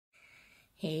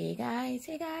Hey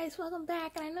guys, welcome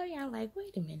back. And I know y'all like,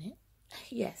 wait a minute.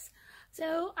 Yes.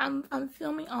 So I'm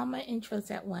filming all my intros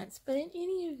at once. But in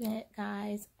any event,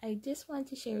 guys, I just wanted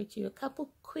to share with you a couple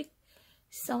quick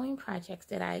sewing projects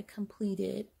that I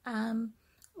completed a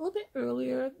little bit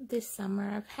earlier this summer.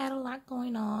 I've had a lot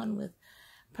going on with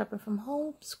prepping from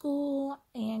homeschool,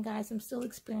 and guys, I'm still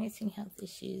experiencing health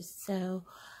issues. So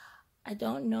I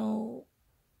don't know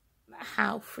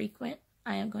how frequent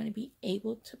I am going to be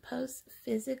able to post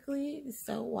physically.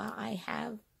 So while I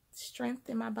have strength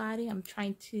in my body, I'm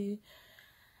trying to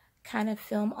kind of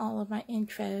film all of my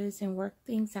intros and work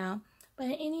things out. But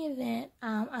in any event,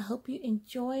 I hope you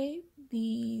enjoy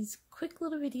these quick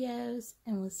little videos,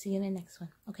 and we'll see you in the next one,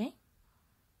 okay?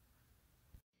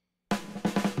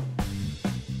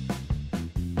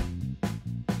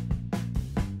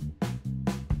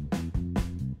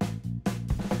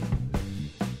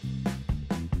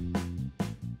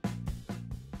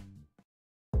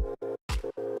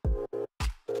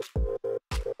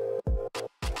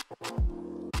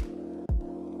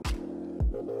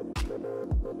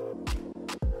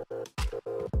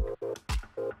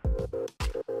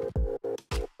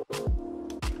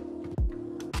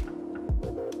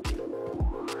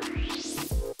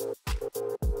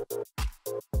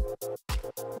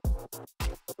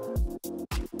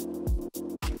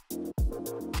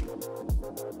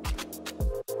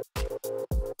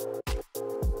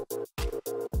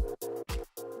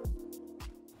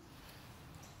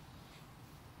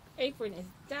 Apron is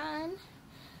done.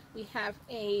 We have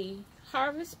a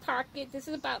harvest pocket. This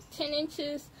is about 10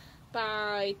 inches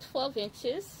by 12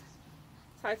 inches,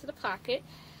 size of the pocket.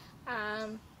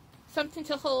 Something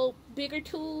to hold bigger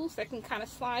tools that can kind of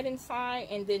slide inside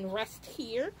and then rest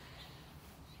here.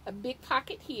 A big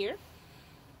pocket here.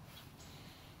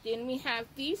 Then we have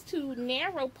these two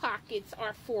narrow pockets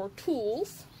are for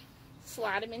tools.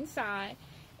 Slide them inside.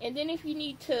 And then if you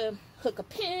need to hook a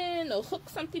pin or hook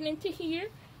something into here,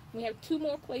 we have two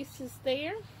more places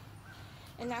there.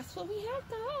 And that's what we have,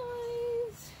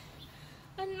 guys.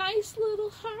 A nice little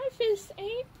harvest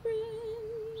apron.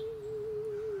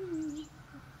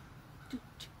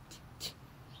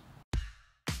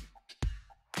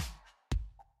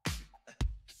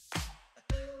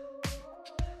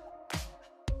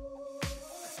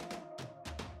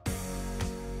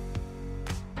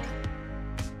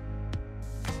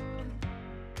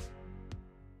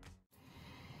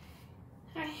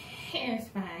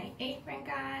 Here's my apron,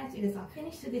 guys. It is all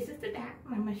finished. So this is the back,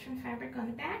 my mushroom fabric on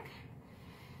the back.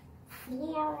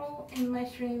 Floral and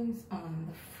mushrooms on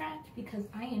the front because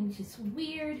I am just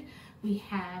weird. We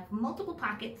have multiple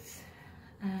pockets.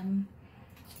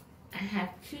 I have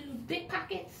two big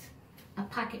pockets, a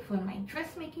pocket for my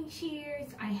dressmaking shears.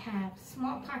 I have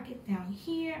small pocket down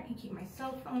here. I can keep my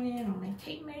cell phone in or my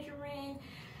tape measure in.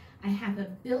 I have a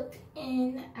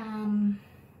built-in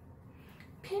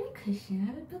pin cushion. I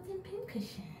have a built-in pin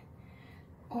cushion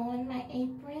on my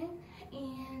apron,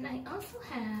 and I also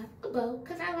have a bow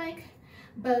because I like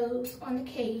bows on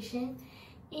occasion,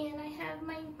 and I have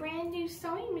my brand new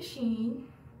sewing machine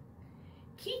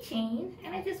keychain,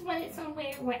 and I just wanted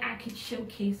somewhere where I could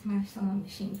showcase my sewing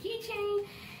machine keychain,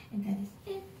 and that is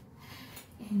it.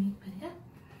 And you put it up.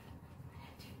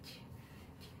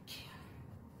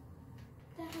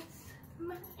 That's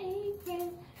my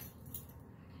apron.